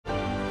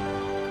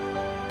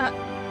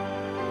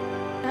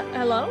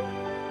Hello?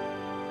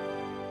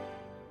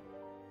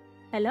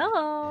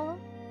 Hello?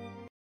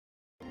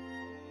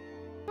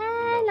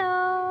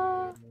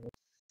 Hello?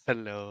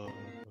 Hello.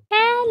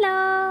 Hello?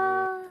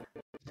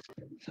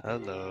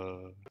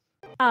 Hello.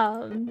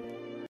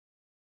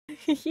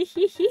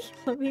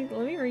 Let me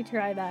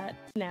retry that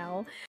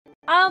now.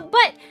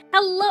 But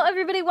hello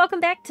everybody, welcome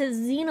back to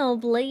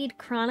Xenoblade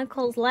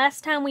Chronicles.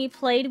 Last time we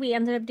played, we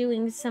ended up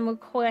doing some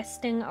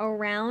questing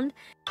around,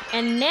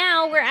 and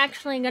now we're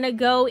actually gonna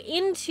go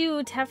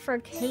into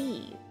Tephra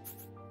Cave.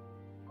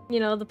 You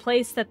know, the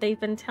place that they've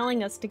been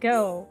telling us to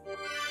go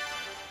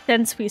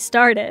since we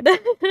started.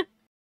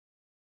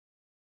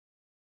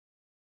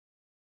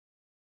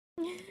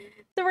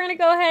 So we're gonna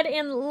go ahead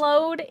and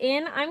load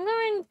in. I'm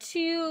going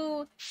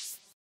to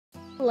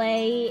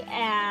play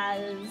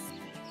as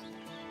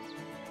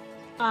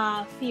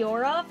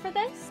Fiora for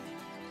this.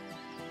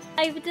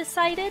 I've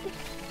decided.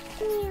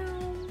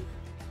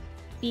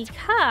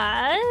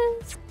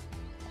 Because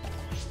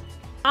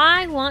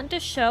I want to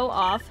show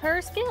off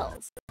her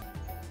skills.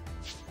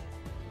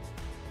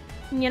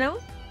 You know?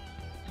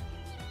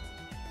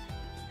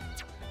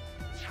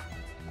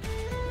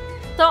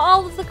 So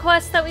all of the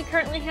quests that we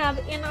currently have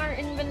in our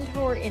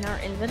inventory,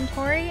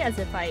 as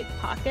if I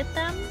pocket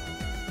them,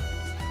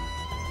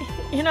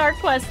 in our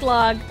quest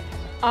log,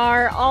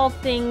 are all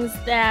things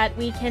that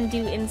we can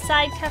do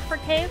inside Tephra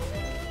Cave.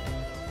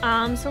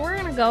 So we're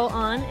gonna go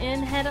on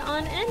and head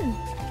on in.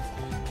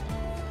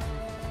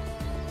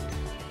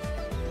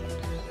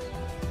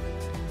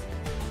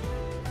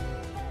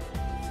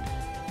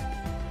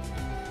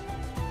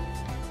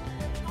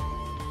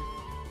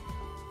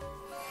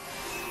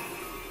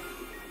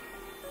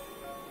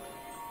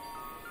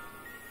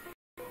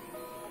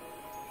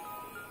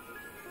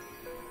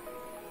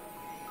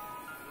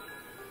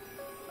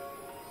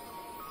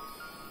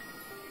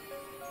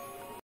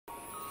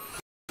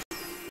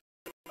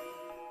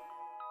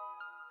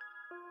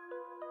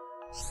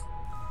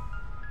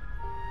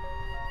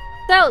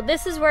 So,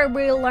 this is where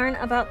we'll learn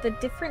about the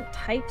different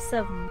types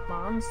of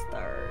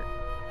monster.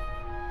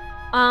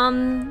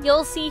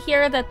 You'll see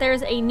here that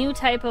there's a new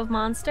type of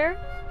monster,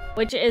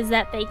 which is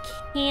that they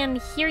can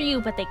hear you,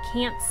 but they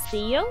can't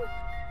see you.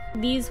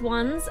 These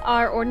ones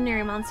are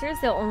ordinary monsters.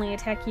 They'll only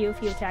attack you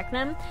if you attack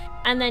them.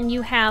 And then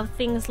you have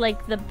things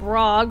like the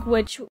Brog,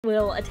 which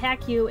will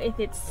attack you if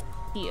it's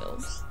you.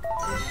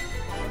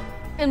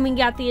 And we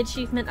got the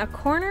achievement, A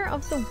Corner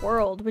of the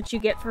World, which you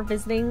get for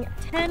visiting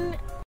 10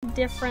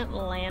 different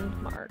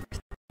landmarks.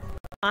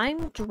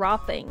 I'm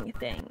dropping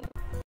things.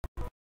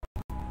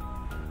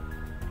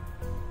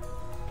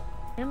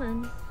 Come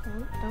on,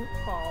 don't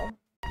fall.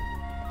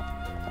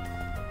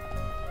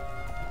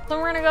 So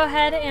we're gonna go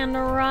ahead and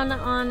run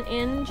on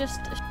in,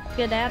 just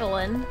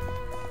skedaddling.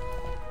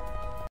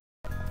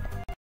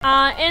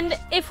 And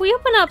if we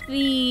open up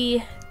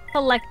the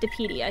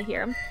Collectopedia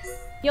here,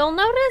 you'll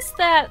notice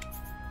that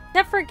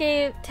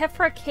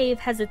Tephra Cave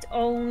has its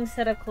own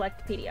set of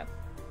Collectopedia.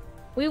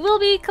 We will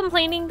be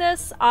completing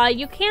this.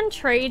 You can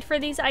trade for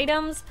these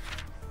items,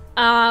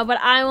 but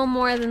I will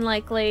more than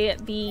likely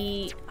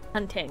be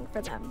hunting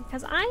for them,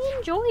 because I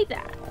enjoy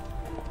that.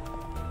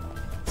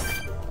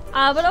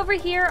 But over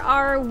here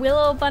are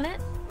willow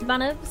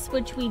bunnips,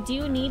 which we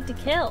do need to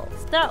kill.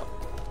 So,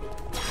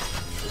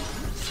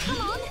 come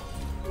on,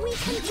 we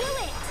can do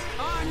it.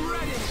 I'm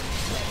ready.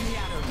 Let me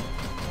at him.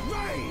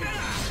 Right.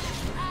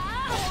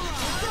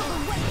 Double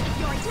weight of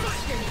your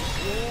existence.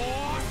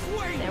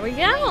 There we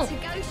go.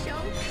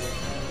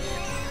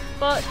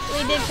 But we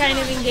did kind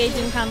of engage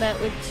in combat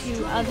with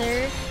two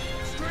other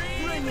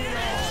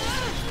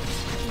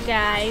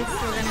guys, so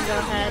we're gonna go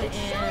ahead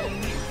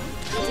and...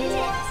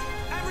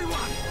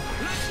 Everyone,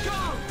 let's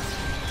go.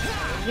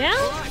 Yeah?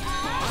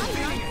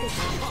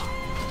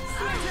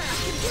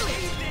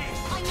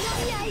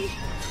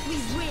 We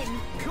win.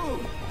 Cool.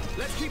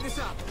 Let's keep this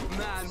up.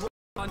 Man, what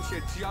a bunch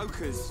of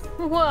jokers.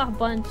 What a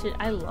bunch of...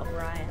 I love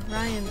Ryan.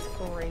 Ryan's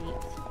great.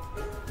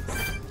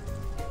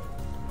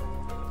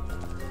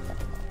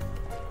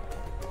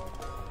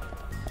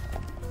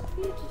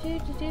 We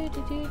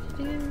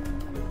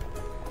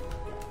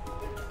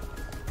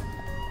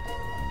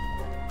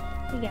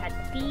got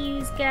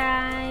these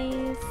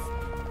guys.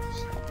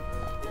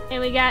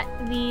 And we got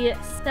the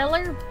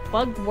Stellar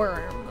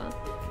Bugworm,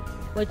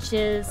 which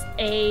is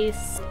a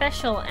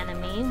special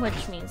enemy,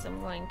 which means I'm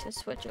going to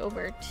switch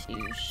over to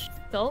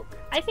Shulk.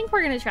 I think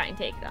we're going to try and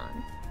take it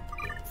on.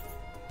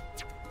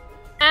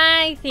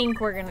 I think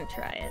we're going to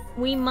try it.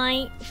 We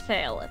might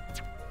fail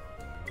it.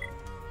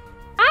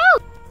 Oh!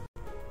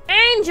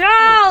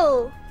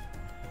 Angel!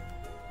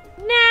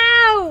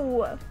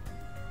 No!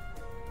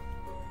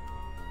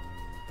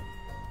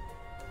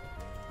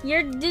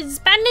 You're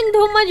spending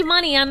too much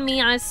money on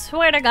me, I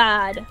swear to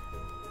God.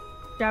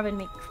 Driving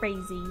me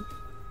crazy.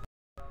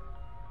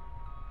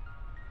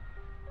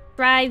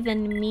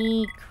 Driving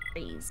me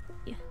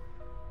crazy.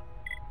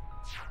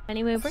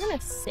 Anyway, we're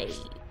gonna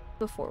save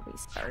before we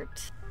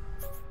start.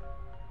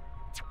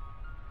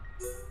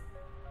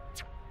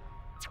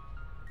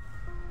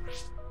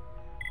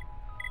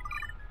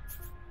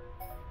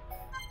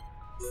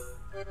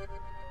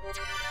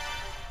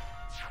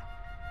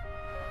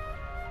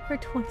 For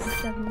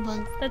 27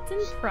 months. That's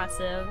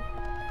impressive.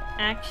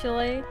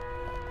 Actually,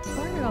 I'm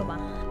going to go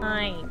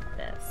behind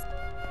this.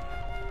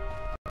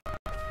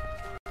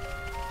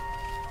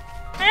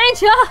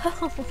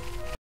 Angel!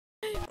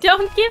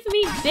 Don't give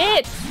me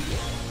bits!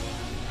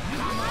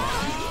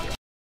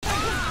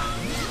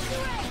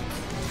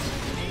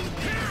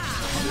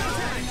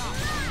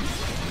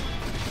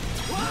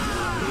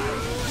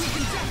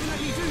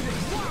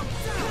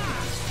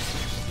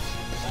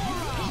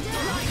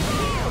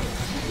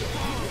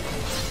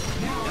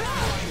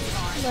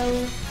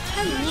 Hello.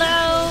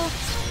 Hello!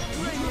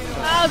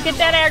 Oh, get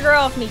that aggro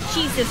off me.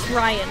 Jesus,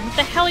 Ryan. What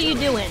the hell are you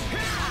doing?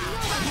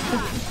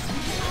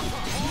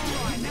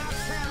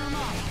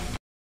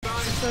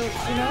 So,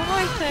 you know how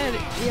I said,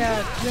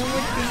 yeah, no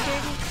more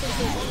thinking for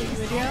the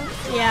video?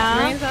 Yeah?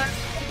 Ryan's not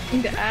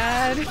something to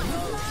add.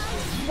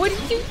 What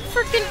did you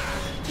freaking...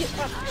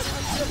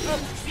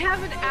 I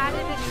haven't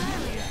added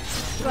anything,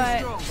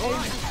 but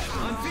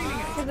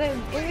because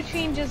I'm in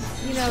between just,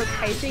 you know,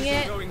 typing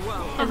it,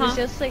 and it's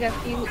just like a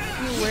few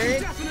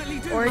words,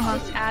 or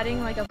just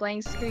adding like a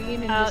blank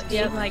screen and just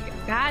being like,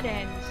 that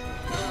ends,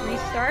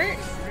 restart.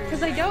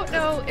 Because I don't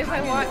know if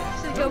I want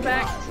to go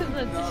back to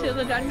the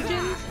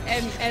dungeons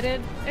and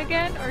edit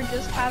again, or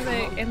just have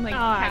it in like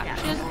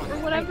captions or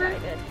whatever.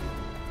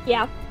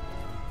 Yeah.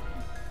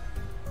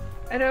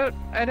 I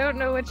don't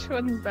know which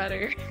one's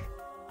better.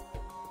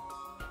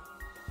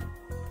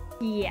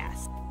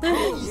 Yes.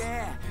 Oh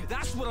yeah,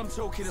 that's what I'm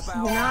talking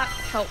about. Not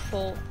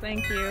helpful,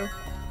 thank you.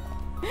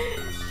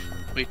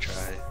 We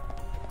try.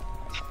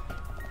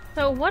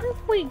 So what if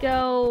we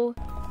go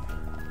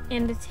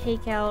and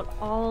take out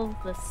all of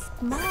the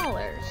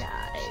smaller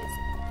guys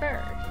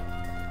first?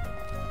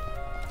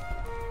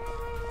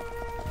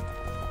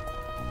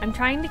 I'm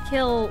trying to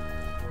kill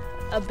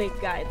a big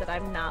guy that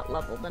I'm not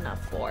leveled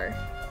enough for.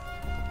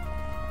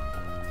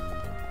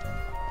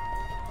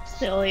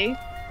 Silly.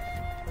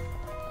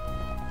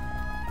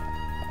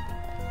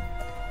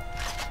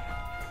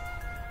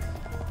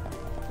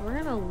 We're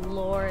gonna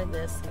lure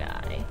this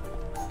guy.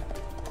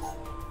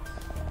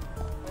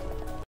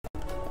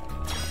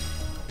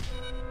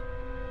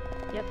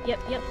 Yep.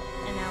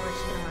 And now we're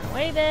just gonna run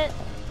away a bit.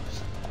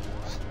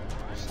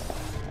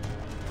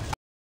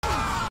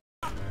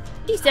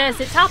 Jesus,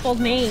 it toppled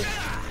me!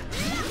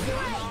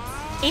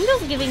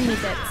 Angel's giving me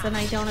bits, and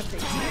I don't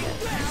appreciate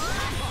it.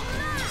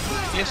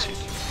 Yes, you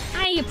do.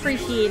 I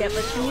appreciate it,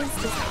 but she needs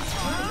to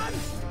stop.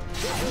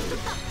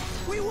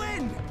 We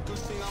win! Good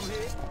thing I'm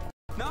here.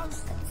 No?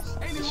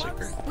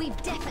 Anyone? We've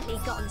definitely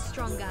gotten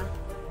stronger.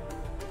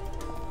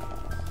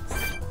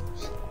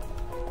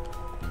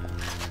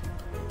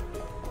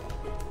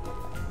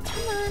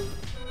 Come on.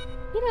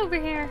 Get over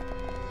here.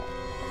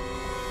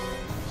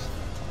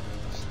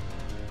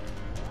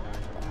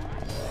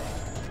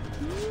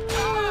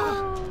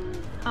 No.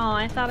 Oh,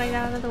 I thought I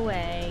got out of the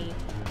way.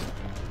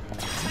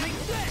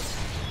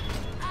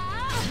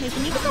 Hey,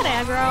 can you get that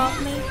aggro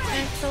off me,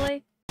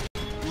 actually?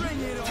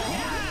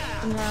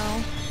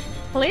 No.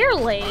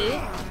 Clearly.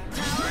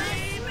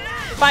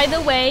 By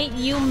the way,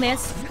 you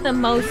missed the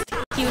most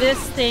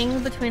cutest thing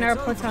between our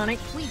platonic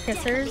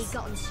kissers.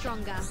 Gotten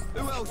stronger.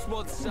 Who else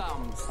wants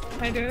some?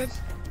 I did.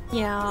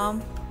 Yeah.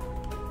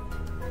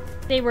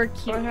 They were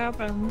cute. What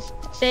happens?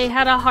 They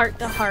had a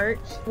heart-to-heart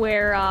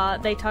where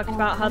they talked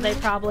about how they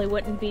probably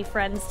wouldn't be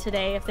friends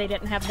today if they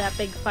didn't have that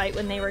big fight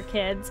when they were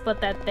kids, but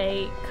that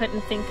they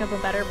couldn't think of a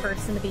better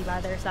person to be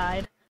by their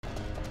side.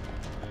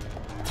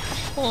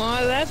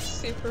 Aw, that's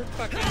super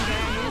fucking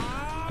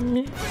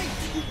gay.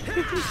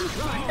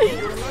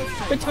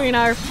 Between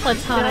our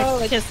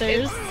platonic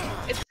kissers.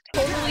 It's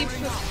totally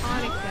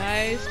platonic,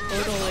 guys.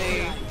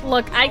 Totally.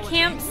 Look, I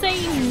can't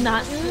say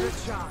nothing.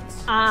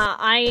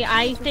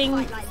 I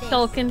think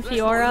Shulk and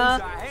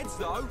Fiora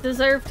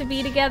deserve to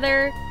be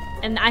together,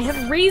 and I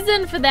have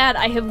reason for that.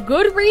 I have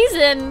good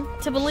reason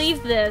to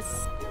believe this.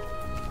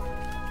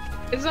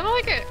 It's not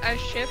like a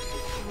ship,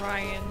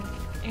 Ryan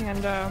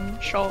and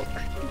Shulk.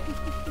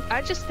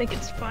 I just think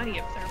it's funny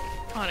if they're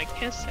platonic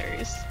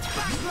kissers.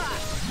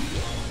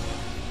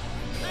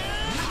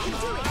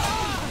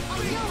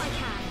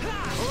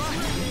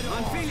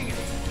 I'm feeling it.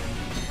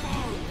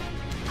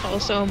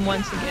 Also, I'm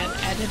once again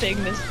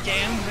editing this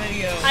damn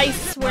video. I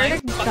swear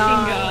to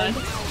God,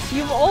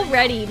 you've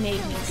already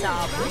made me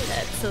sob with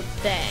it, so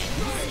thanks.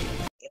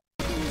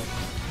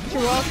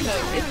 You're welcome.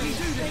 It's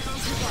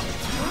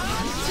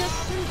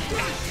just...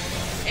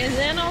 And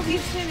then I'll be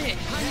finished.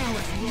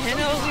 And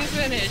I'll be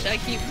finished. I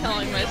keep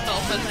telling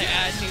myself as I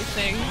add new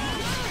things.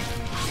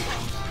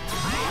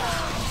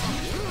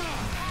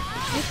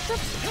 It's a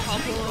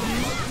problem.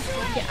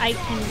 Yeah, I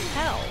can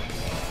tell.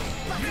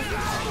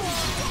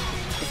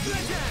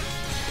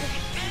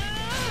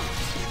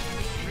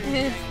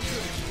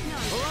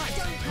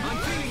 I'm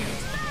feeling it.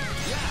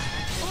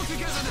 Yeah. All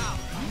together now.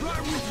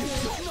 Right with you.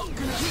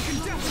 We can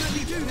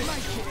definitely do this.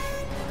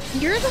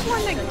 You're the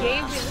one that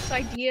gave me this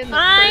idea in the I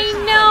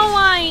first know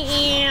I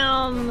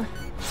am.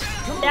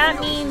 That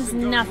means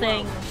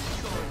nothing.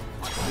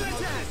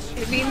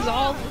 It means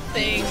all the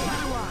things.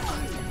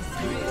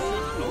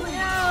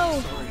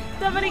 No!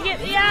 Somebody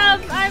get me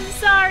up! I'm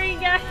sorry,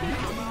 guys!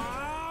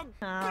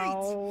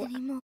 Oh.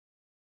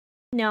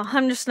 No,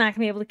 I'm just not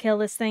gonna be able to kill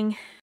this thing.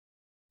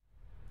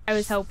 I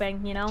was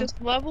hoping, you know?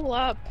 Just level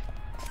up.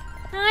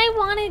 I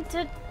wanted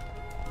to...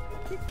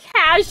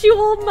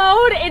 Casual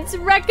mode? It's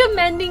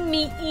recommending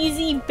me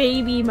easy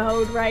baby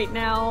mode right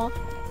now.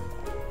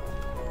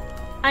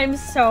 I'm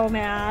so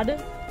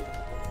mad.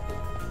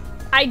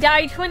 I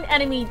died to an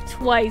enemy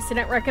twice and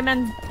it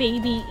recommends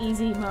baby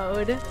easy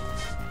mode.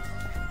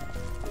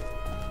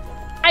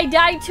 I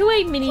died to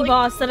a mini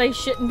boss that I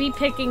shouldn't be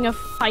picking a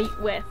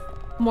fight with,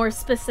 more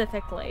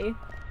specifically.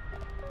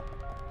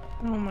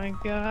 Oh my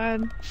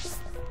god.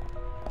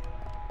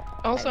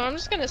 Also, I'm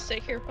just gonna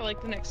sit here for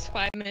like the next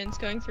 5 minutes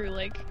going through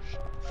like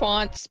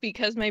fonts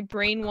because my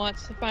brain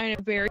wants to find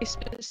a very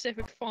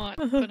specific font,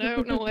 but I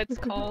don't know what it's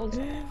called.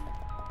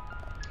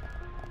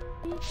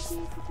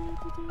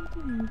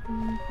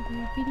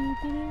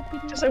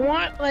 Because I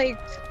want like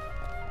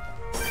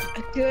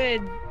a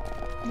good,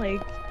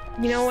 like,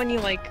 you know when you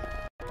like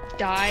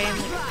die in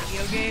like a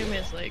video game,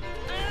 it's like,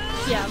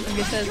 yeah, like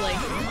it says like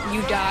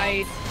you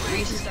died,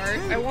 restart.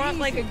 I want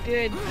like a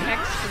good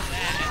text for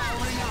that.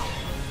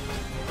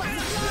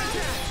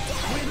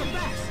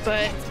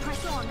 But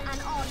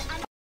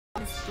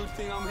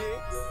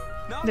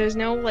there's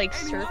no like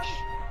search,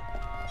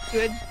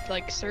 good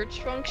like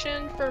search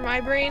function for my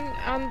brain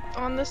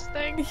on this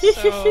thing,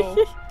 so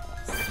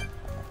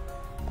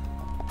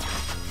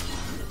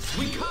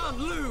We can't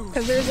lose.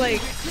 because there's like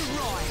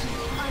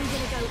I'm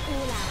gonna go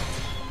all out.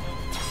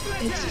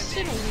 it's just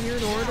in a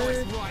weird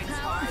order,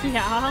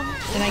 Yeah.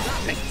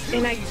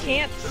 and I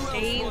can't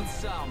save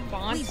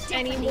fonts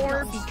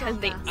anymore because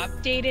they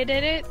updated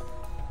it.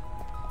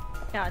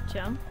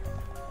 Gotcha.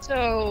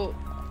 So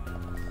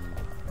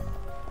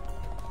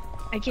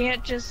I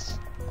can't just.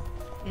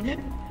 Yeah.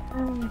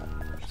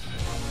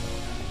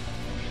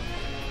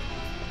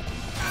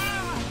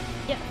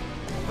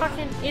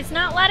 Fucking, it's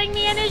not letting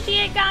me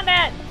initiate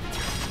combat!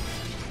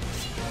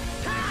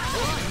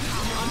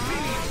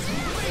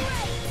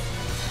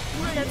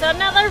 There's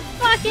another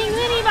fucking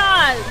mini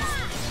boss!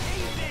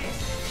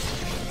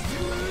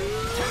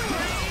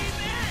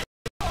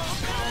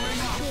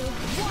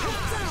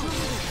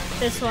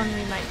 This one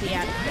we might be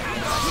out of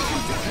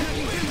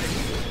it.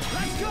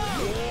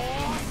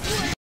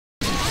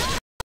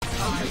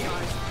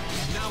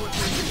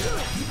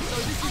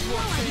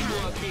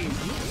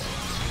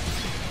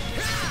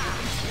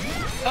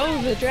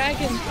 Oh, the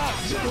dragon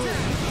talks. Cool.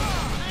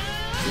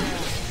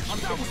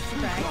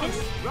 Dragon?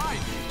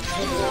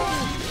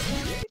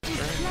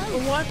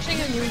 I'm watching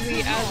a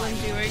movie as I'm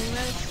doing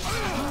this,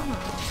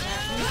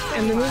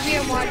 and the movie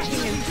I'm watching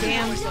is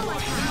Damsel.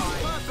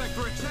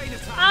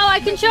 Oh, I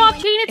can show off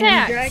chain And the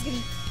attack!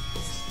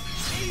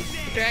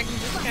 dragon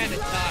just kind of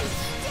talks,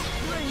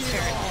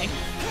 apparently.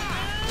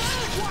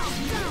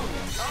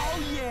 Oh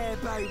yeah,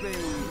 baby.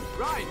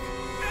 Right.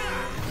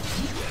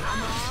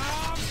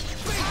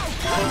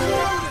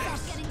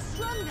 Getting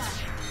stronger.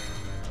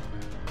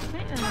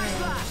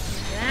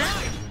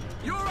 That.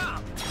 You're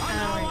up.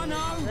 I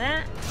know.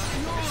 That.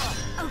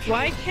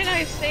 Why can't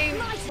I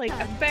save like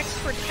effects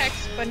for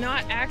text but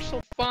not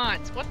actual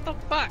fonts? What the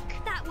fuck?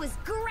 That was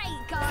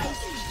great, guys.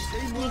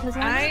 Because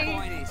I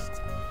Finest.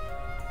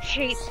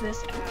 hate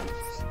this app.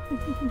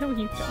 No,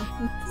 you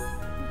don't.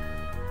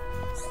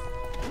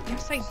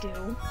 Yes, I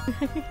do.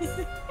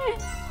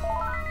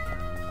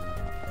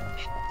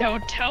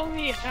 Don't tell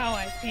me how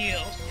I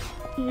feel.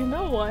 You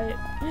know what?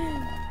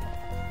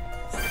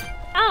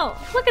 Oh,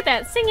 look at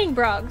that! Singing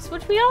Brogs,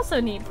 which we also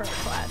need for a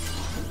class.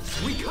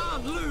 We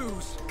can't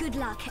lose. Good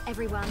luck,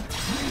 everyone.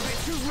 Leave it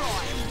to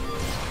right.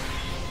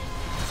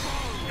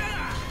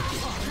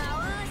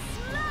 Power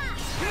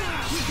smash!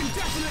 We can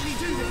definitely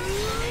do this.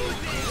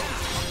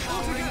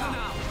 All together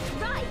now.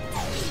 Right.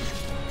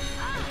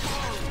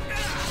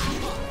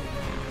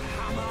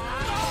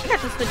 I got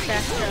to switch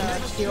back to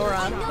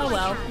Fiora. Oh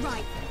well.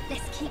 Right.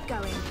 Let's keep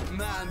going.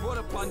 Man, what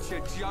a bunch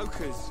of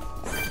jokers.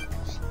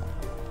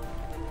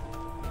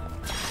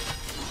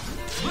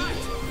 Right,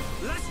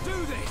 let's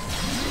do this.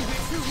 Move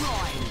it to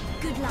right.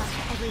 Good luck,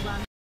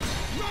 everyone.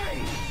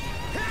 Right.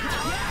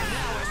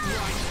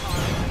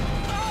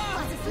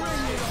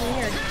 We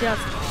are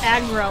just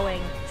aggroing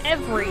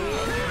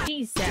everything.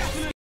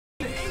 Jesus.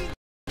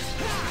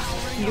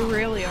 You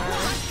really are.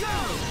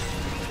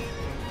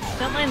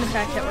 Don't mind the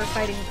fact that we're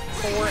fighting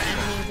 4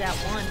 enemies at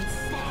once.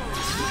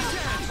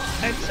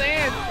 I'd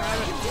say I'm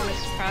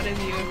proud of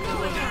you for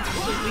living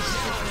completely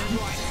stupid.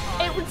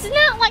 It's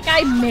not like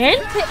I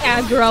meant to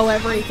aggro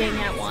everything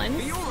at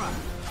once.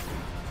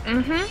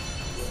 Mm-hmm.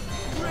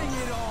 Bring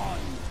it on.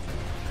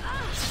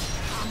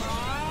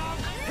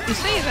 You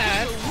say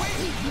that.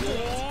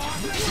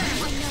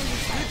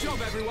 Good job,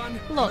 everyone.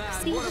 Look,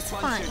 Man, see, what a it's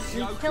bunch fine. of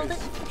We killed it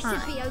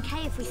Should fine. be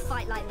okay if we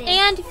fight like this.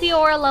 And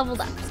Fiora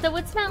leveled up, so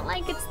it's not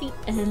like it's the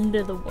end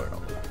of the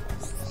world.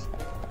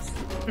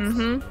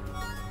 Mm-hmm.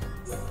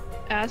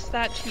 Ask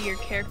that to your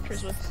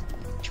characters with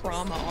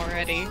trauma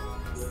already.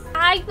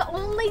 I've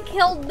only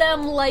killed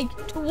them like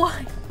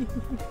twice.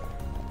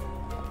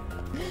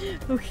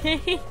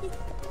 Okay?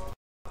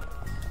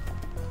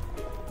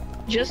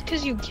 Just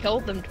because you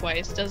killed them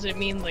twice doesn't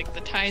mean like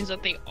the times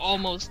that they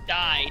almost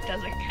die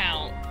doesn't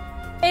count.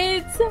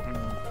 It's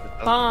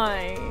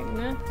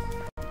fine.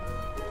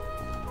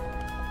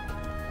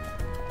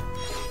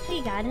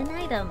 We got an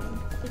item.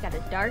 We got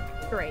a dark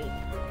gray.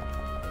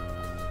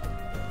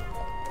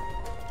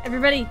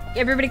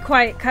 Everybody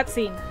quiet.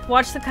 Cutscene.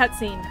 Watch the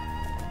cutscene.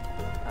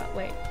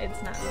 Wait,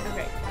 it's not.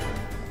 Okay.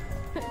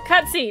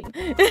 Cutscene.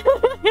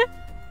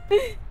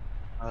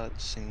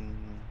 Cutscene.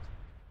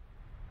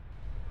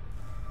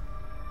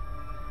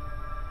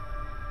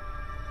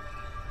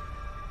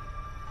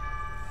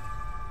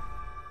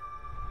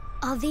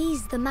 Are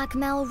these the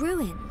Magmel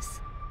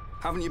ruins?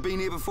 Haven't you been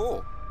here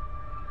before?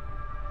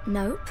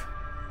 Nope.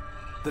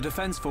 The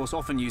Defense Force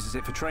often uses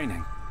it for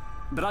training,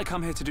 but I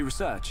come here to do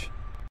research.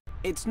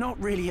 It's not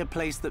really a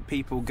place that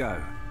people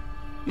go.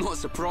 Not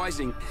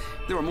surprising.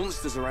 There are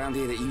monsters around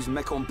here that use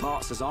Mechon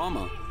parts as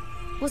armor.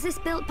 Was this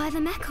built by the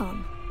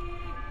Mechon?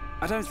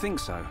 I don't think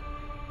so.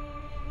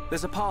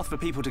 There's a path for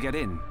people to get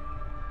in.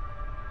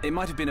 It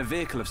might have been a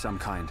vehicle of some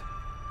kind.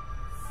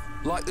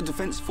 Like the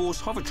Defense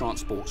Force hover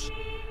transports.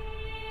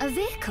 A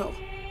vehicle?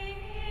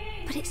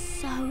 But it's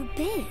so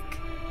big.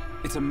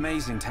 It's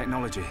amazing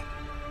technology.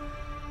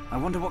 I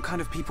wonder what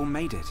kind of people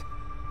made it.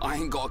 I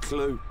ain't got a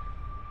clue.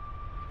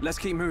 Let's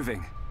keep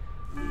moving.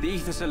 The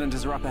ether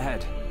cylinders are up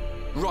ahead.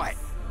 Right.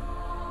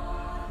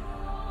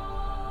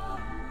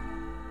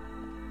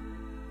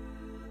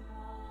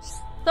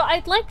 So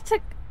I'd like to...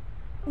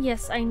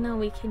 Yes, I know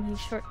we can use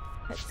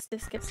shortcuts to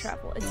skip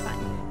travel. It's fine.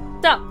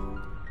 So,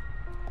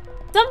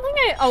 something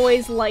I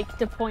always like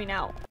to point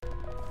out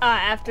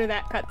after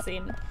that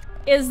cutscene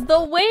is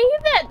the way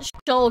that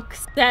Shulk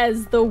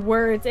says the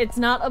words, "It's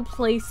not a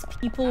place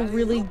people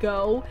really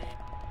go,"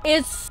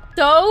 is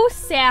so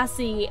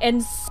sassy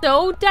and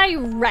so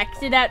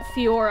directed at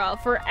Fiora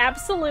for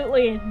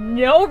absolutely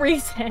no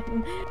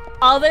reason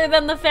other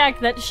than the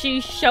fact that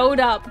she showed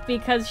up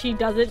because she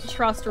doesn't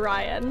trust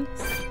Ryan.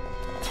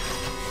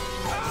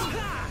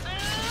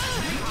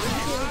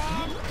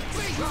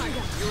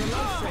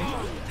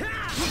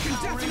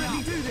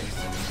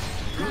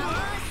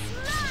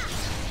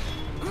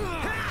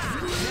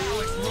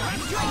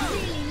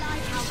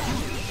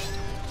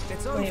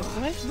 Wait,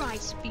 what? Right,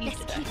 Speed let's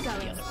did I keep have going.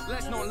 together?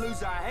 Let's not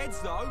lose our heads,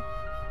 though.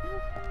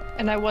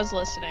 And I was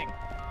listening.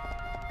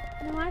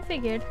 No, I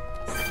figured.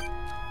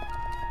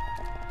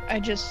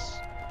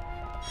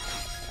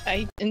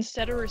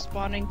 Instead of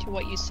responding to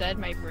what you said,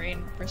 my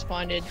brain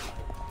responded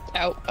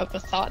out of a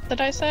thought that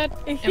I said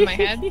in my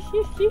head.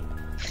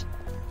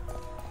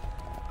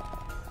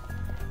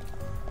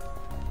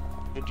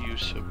 Good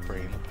use of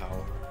brain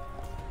power.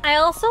 I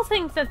also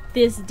think that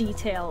this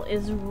detail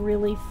is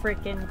really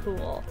freaking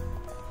cool.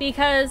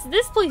 Because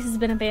this place has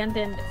been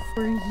abandoned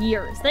for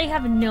years. They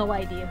have no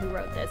idea who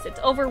wrote this. It's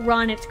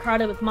overrun, it's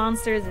crowded with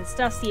monsters, it's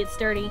dusty, it's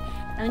dirty.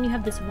 And then you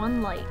have this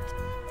one light.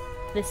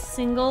 This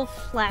single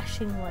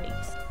flashing light.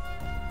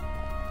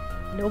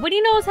 Nobody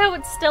knows how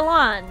it's still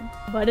on,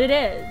 but it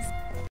is.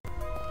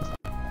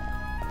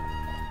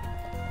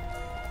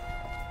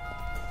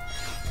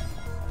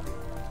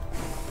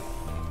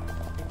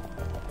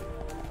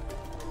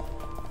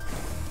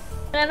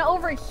 Then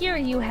over here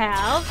you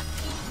have...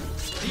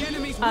 The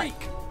enemy's weak.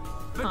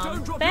 But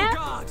don't drop your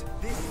guard.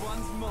 This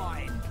one's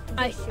mine.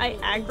 I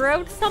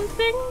aggroed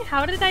something?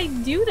 How did I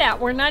do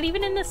that? We're not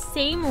even in the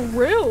same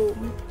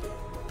room.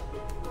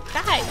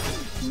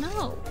 Guys,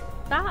 no.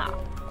 Stop.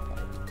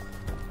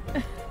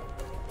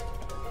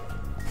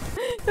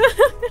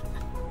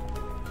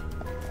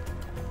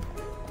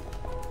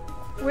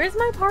 Where's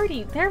my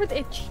party? There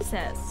it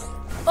Jesus.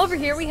 Over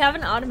here we have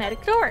an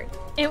automatic door.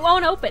 It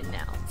won't open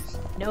now.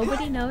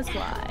 Nobody knows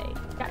why.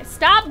 Guys,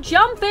 stop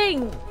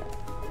jumping!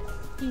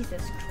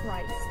 Jesus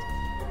Christ.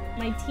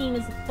 My team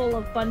is full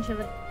of bunch of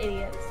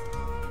idiots.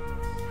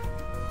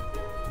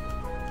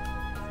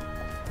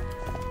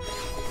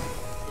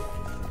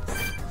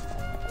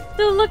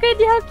 So look at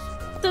how...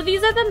 So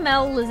these are the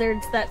Mel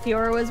lizards that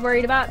Fiora was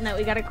worried about and that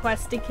we got a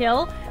quest to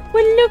kill.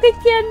 Well, look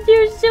at them,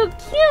 they're so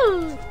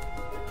cute!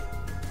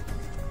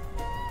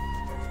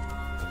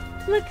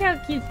 Look how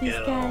cute this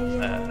guy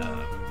is.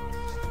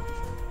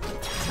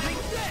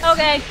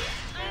 Okay.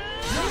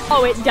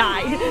 Oh, it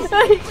died.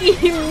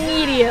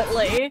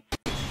 Immediately.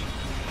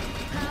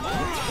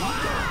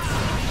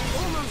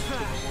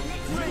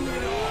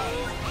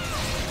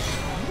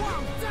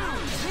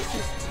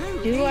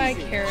 Do I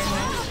care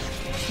enough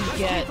to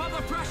get,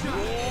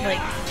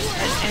 like,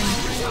 an end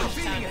sound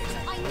or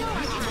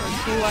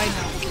do I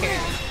not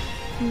care?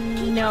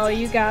 No,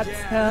 you got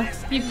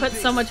you put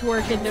so much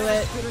work into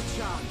it.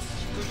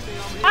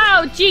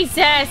 Oh,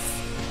 Jesus!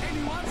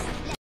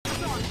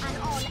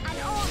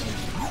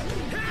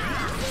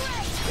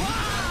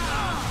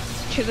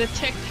 To the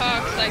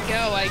TikToks I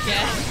go, I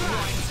guess.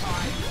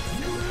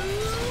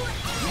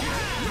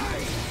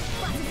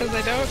 Because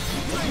I don't...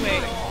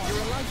 Wait.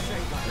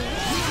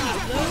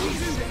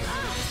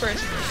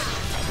 First.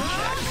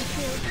 check.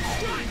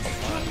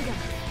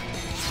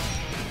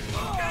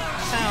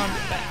 Sound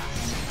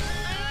effects.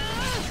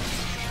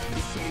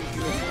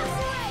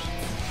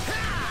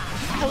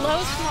 Hello,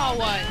 small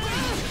one.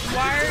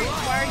 Why are you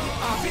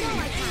talking?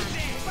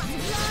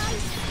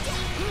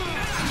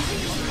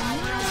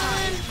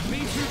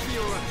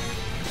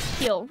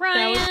 Heal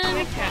Ryan. That was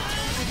my cat.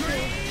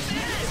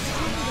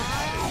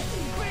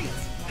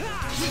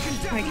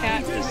 My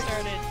cat just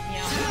started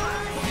yelling.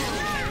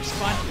 I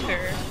responded to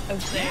her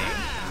of saying,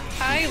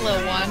 "Hi,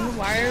 little one.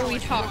 Why are we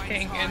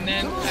talking?" And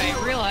then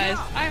I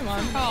realized I'm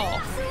on call.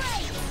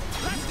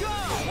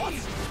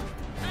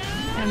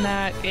 And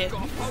that it.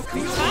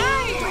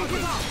 Hi.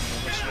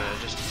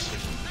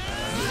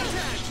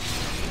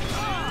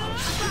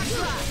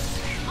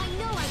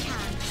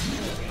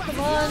 Come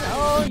on,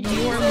 oh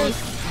You are Jesus.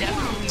 most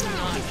definitely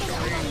not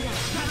short.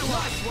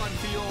 Nice one,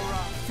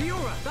 Fiora.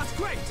 Fiora, that's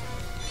great.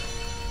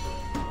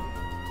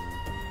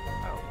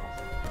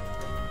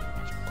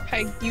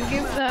 Okay, you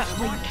give that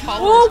like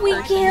tallest Oh, we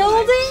person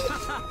killed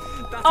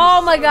vibes. it!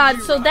 Oh my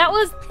god, so that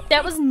was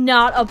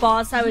not a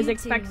boss I was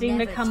expecting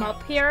to come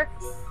up here,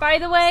 by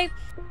the way.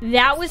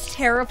 That was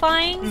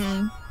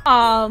terrifying.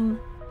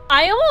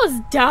 I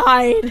almost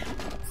died.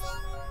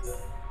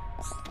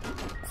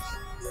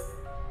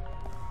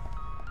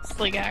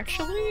 Like,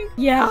 actually?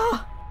 Yeah.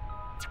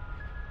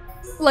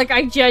 Like,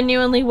 I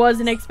genuinely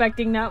wasn't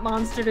expecting that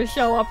monster to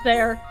show up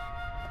there.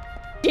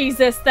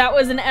 Jesus, that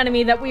was an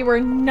enemy that we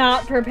were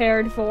not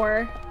prepared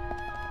for.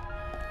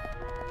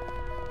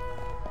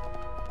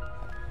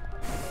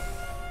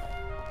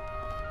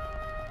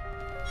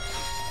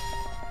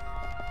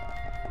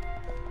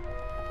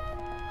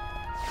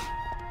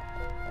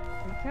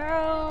 Here we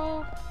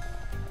go.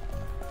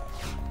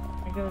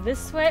 I go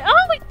this way. Oh,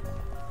 wait!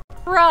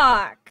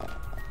 Rock!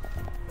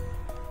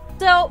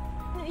 So,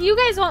 you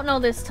guys won't know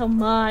this till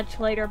much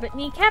later, but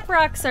kneecap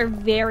rocks are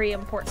very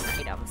important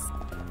items.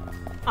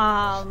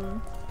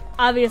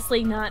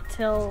 Obviously not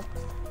till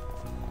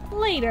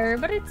later,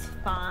 but it's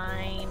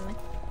fine.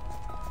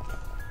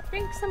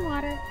 Drink some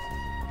water.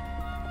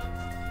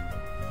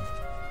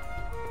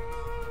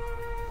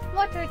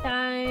 Water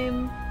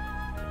time.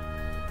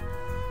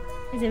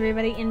 Is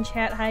everybody in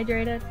chat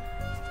hydrated?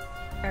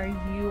 Are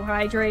you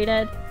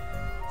hydrated?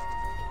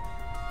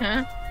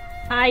 Huh?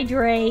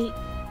 Hydrate.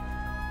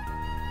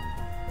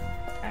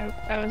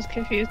 I was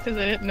confused because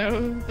I didn't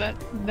know that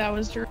that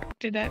was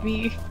directed at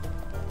me.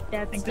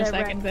 That's I think the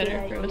second directed better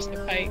at if it was you.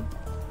 to fight.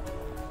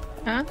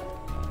 Huh?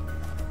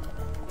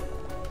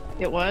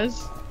 It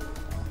was?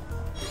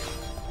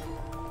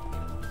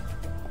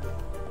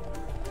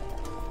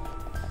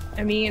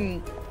 I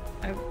mean,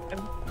 I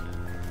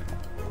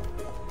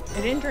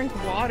didn't drink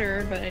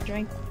water, but I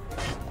drank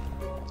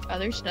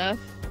other stuff.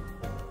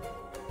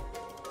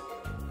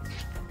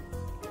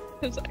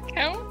 Does that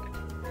count?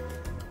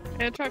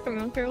 I had chocolate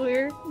milk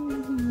earlier.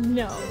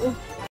 No.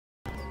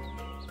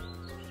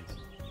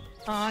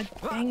 Aw,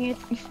 dang it.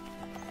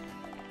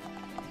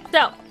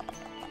 So,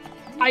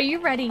 are you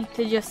ready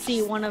to just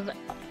see one of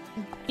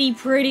the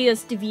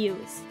prettiest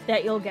views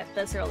that you'll get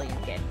this early in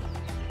the game?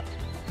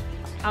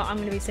 Oh, I'm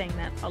going to be saying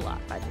that a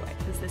lot, by the way,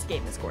 because this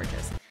game is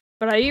gorgeous.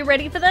 But are you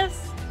ready for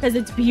this? Because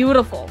it's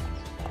beautiful.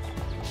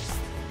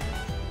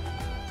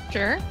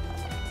 Sure.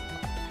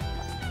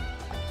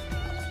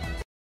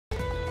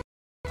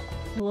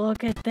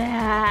 Look at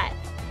that.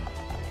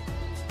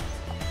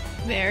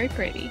 Very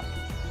pretty.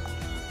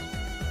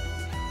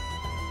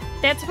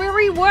 That's where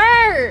we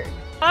were!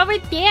 Over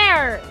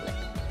there!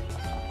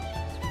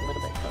 A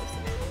little bit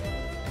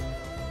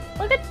closer.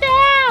 Look at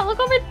that! Look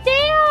over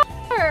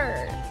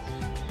there!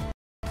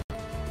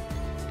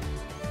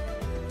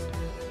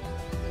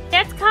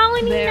 That's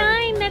Colony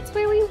 9! That's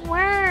where we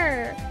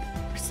were!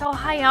 We're so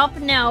high up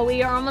now.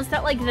 We are almost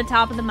at, like, the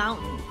top of the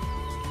mountain.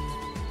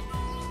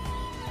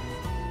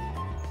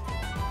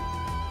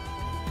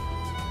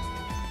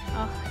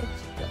 Oh,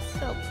 it's just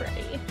so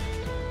pretty.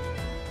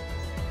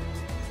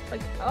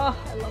 Like, oh,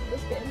 I love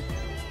this game.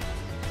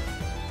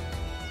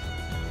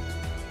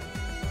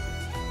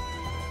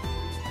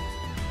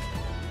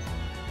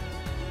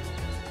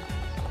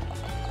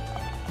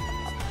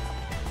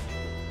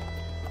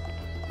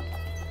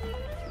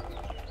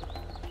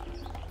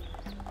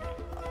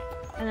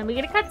 And then we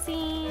get a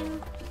cutscene.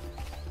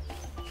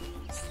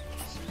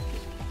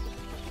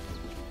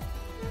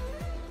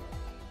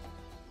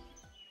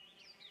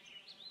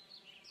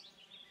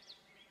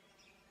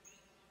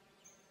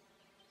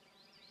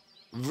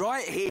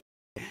 Right here.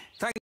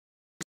 Thank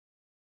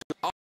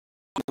you.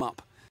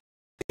 Up.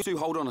 You two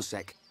hold on a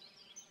sec.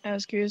 I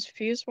was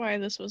confused why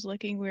this was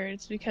looking weird.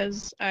 It's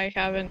because I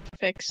haven't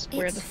fixed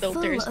where It's the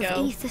filters full of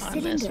go ether on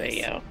this cylinders.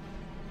 video.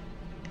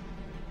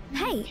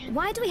 Hey,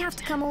 why do we have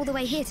to come all the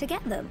way here to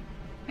get them?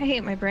 I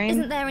hate my brain.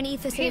 Isn't there an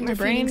ether hate my cylinder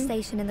fueling brain.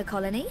 station in the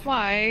colony?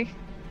 Why?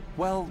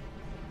 Well,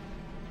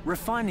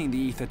 refining the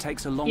ether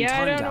takes a long Yeah,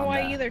 time I don't down know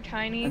why there. either,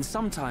 Tiny. And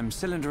sometimes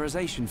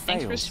cylinderization Thanks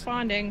fails. for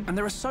responding. And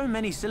there are so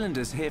many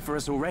cylinders here for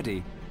us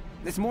already.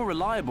 It's more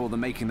reliable than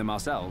making them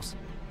ourselves.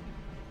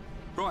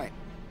 Right.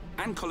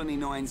 And Colony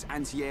 9's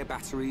anti-air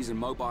batteries and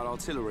mobile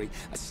artillery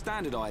are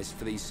standardized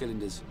for these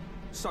cylinders,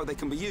 so they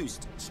can be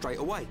used straight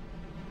away.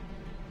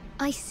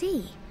 I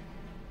see.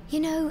 You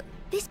know,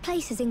 this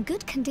place is in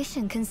good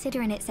condition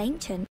considering it's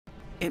ancient.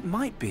 It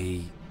might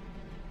be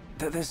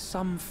that there's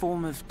some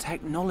form of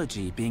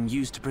technology being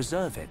used to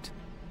preserve it.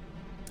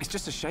 It's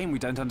just a shame we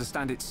don't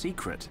understand its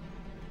secret.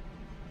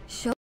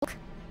 Sure.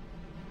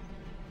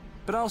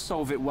 But I'll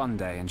solve it one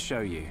day and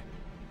show you.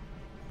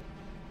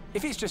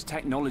 If it's just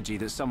technology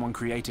that someone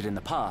created in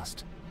the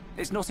past,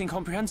 it's not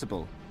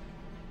incomprehensible.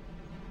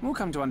 We'll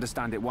come to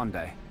understand it one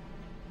day.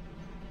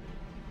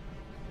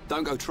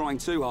 Don't go trying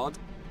too hard.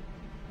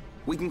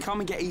 We can come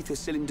and get ether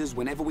cylinders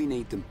whenever we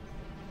need them.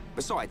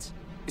 Besides,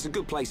 it's a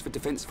good place for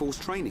Defense Force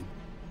training.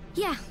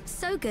 Yeah,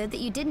 so good that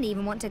you didn't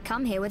even want to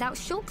come here without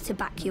Shulk to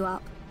back you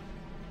up.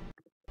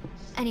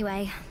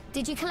 Anyway,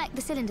 did you collect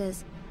the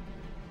cylinders?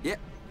 Yep,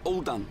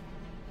 all done.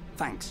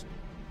 Thanks.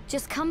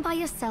 Just come by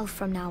yourself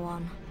from now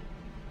on.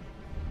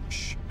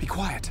 Shh, be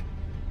quiet.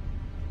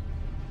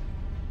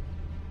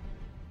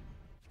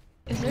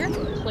 Is there a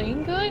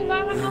plane going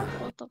by my house?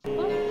 What the fuck?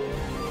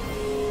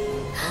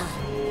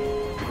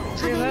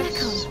 Are they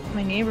That's...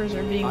 My neighbors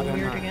are being I don't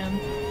weird know. again.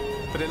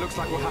 But it looks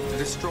like we'll have to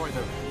destroy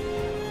them.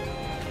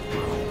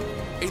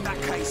 In that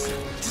case,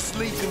 just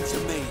leave them to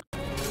me.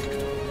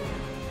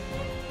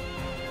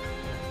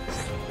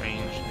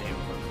 Strange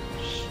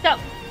neighborhoods. So,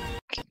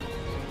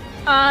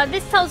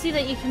 this tells you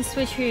that you can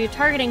switch who you're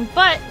targeting,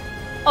 but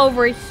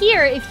over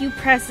here, if you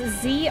press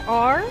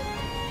ZR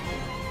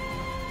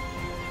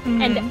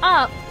and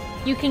up,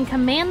 you can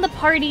command the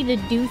party to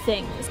do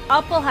things.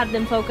 Up will have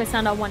them focus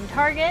on a one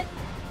target,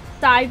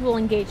 side will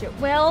engage at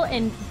will,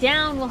 and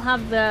down will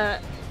have the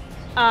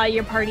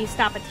your party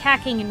stop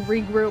attacking and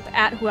regroup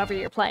at whoever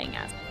you're playing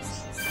as.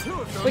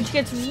 Which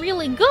gets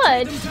really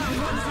good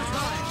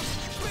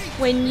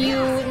when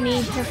you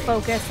need to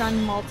focus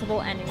on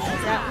multiple enemies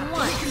at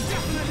once.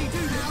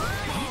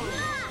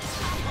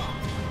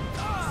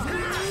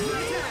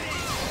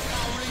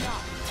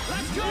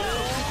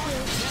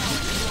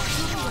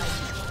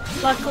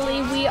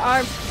 Luckily, we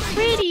are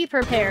pretty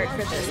prepared for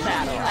this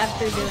battle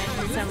after doing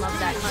some of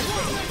that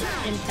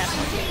hunting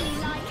intensely.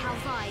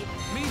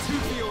 Me too,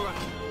 Fiora.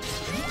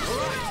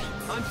 Alright,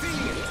 I'm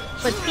feeling it.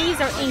 But these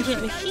are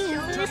ancient machines,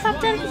 and they're top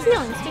down to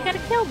ceilings, so you gotta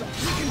kill them.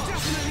 We can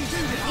definitely do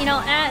this. You know,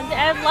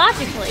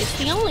 logically, it's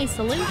the only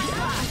solution.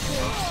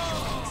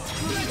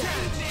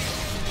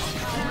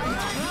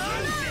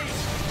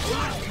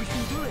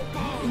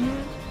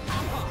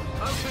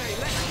 Okay,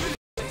 let's do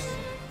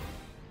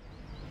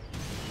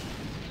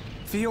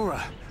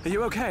Fiora, are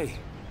you okay?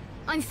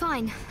 I'm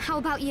fine. How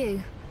about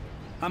you?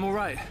 I'm all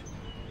right.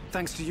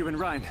 Thanks to you and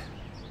Ryan.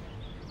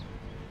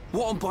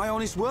 What on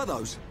Bionis were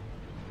those?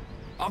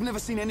 I've never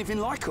seen anything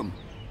like them.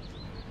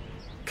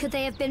 Could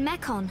they have been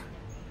Mechon?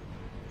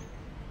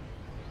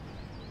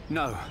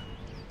 No.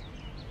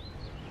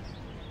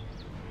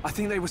 I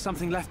think they were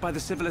something left by the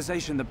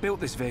civilization that built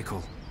this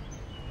vehicle.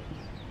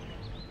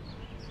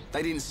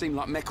 They didn't seem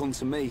like Mechon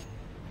to me.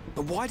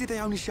 But why did they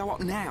only show up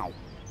now?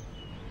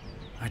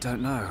 I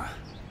don't know.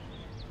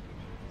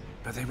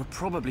 But they were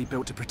probably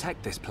built to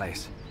protect this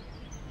place.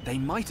 They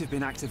might have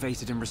been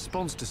activated in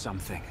response to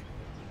something.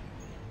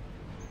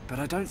 But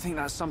I don't think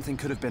that something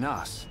could have been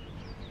us.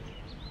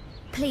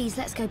 Please,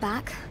 let's go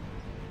back.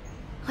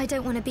 I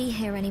don't want to be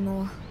here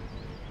anymore.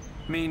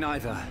 Me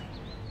neither.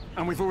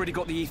 And we've already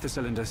got the ether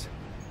cylinders.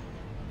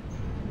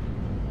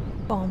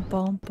 Bum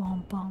bum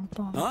bum bum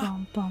bum Huh?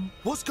 bum bum.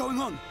 What's going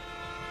on?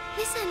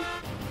 Listen!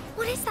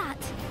 What is that?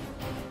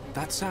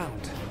 That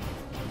sound.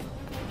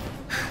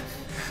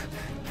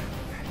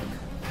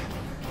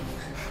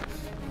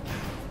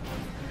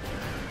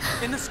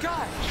 In the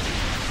sky!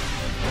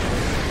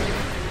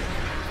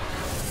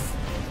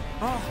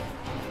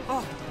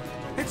 Oh,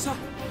 it's a...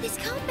 This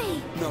can't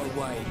be! No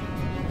way.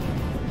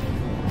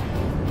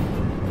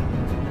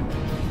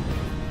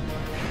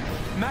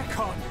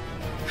 Mechon!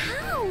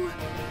 How?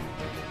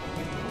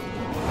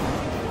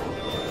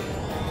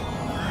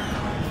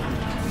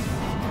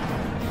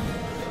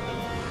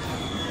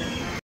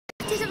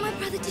 Didn't my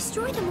brother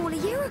destroy them all a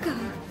year ago?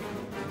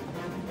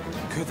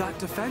 Could that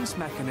defense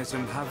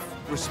mechanism have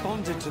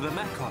responded to the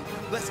Mechon?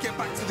 Let's get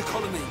back to the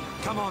colony.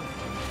 Come on.